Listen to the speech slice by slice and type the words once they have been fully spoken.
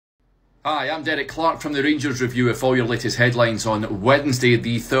Hi, I'm Derek Clark from the Rangers Review with all your latest headlines on Wednesday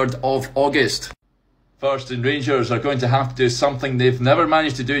the 3rd of August. First, the Rangers are going to have to do something they've never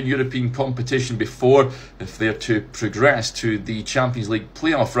managed to do in European competition before if they're to progress to the Champions League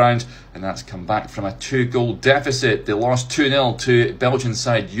playoff round, and that's come back from a 2-goal deficit. They lost 2-0 to Belgian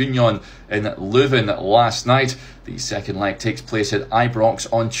side Union in Leuven last night. The second leg takes place at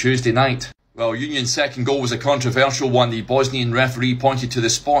Ibrox on Tuesday night. Well, Union's second goal was a controversial one. The Bosnian referee pointed to the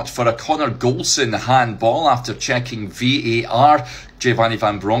spot for a Connor Goldson handball after checking VAR. Giovanni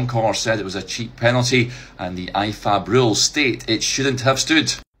van Bronckhorst said it was a cheap penalty, and the IFAB rules state it shouldn't have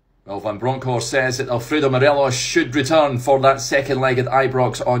stood. Well, Van Bronckhorst says that Alfredo Morelos should return for that second leg at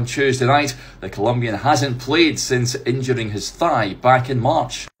Ibrox on Tuesday night. The Colombian hasn't played since injuring his thigh back in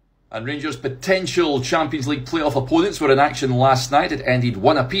March. And Rangers' potential Champions League playoff opponents were in action last night. It ended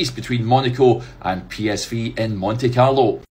 1 apiece between Monaco and PSV in Monte Carlo.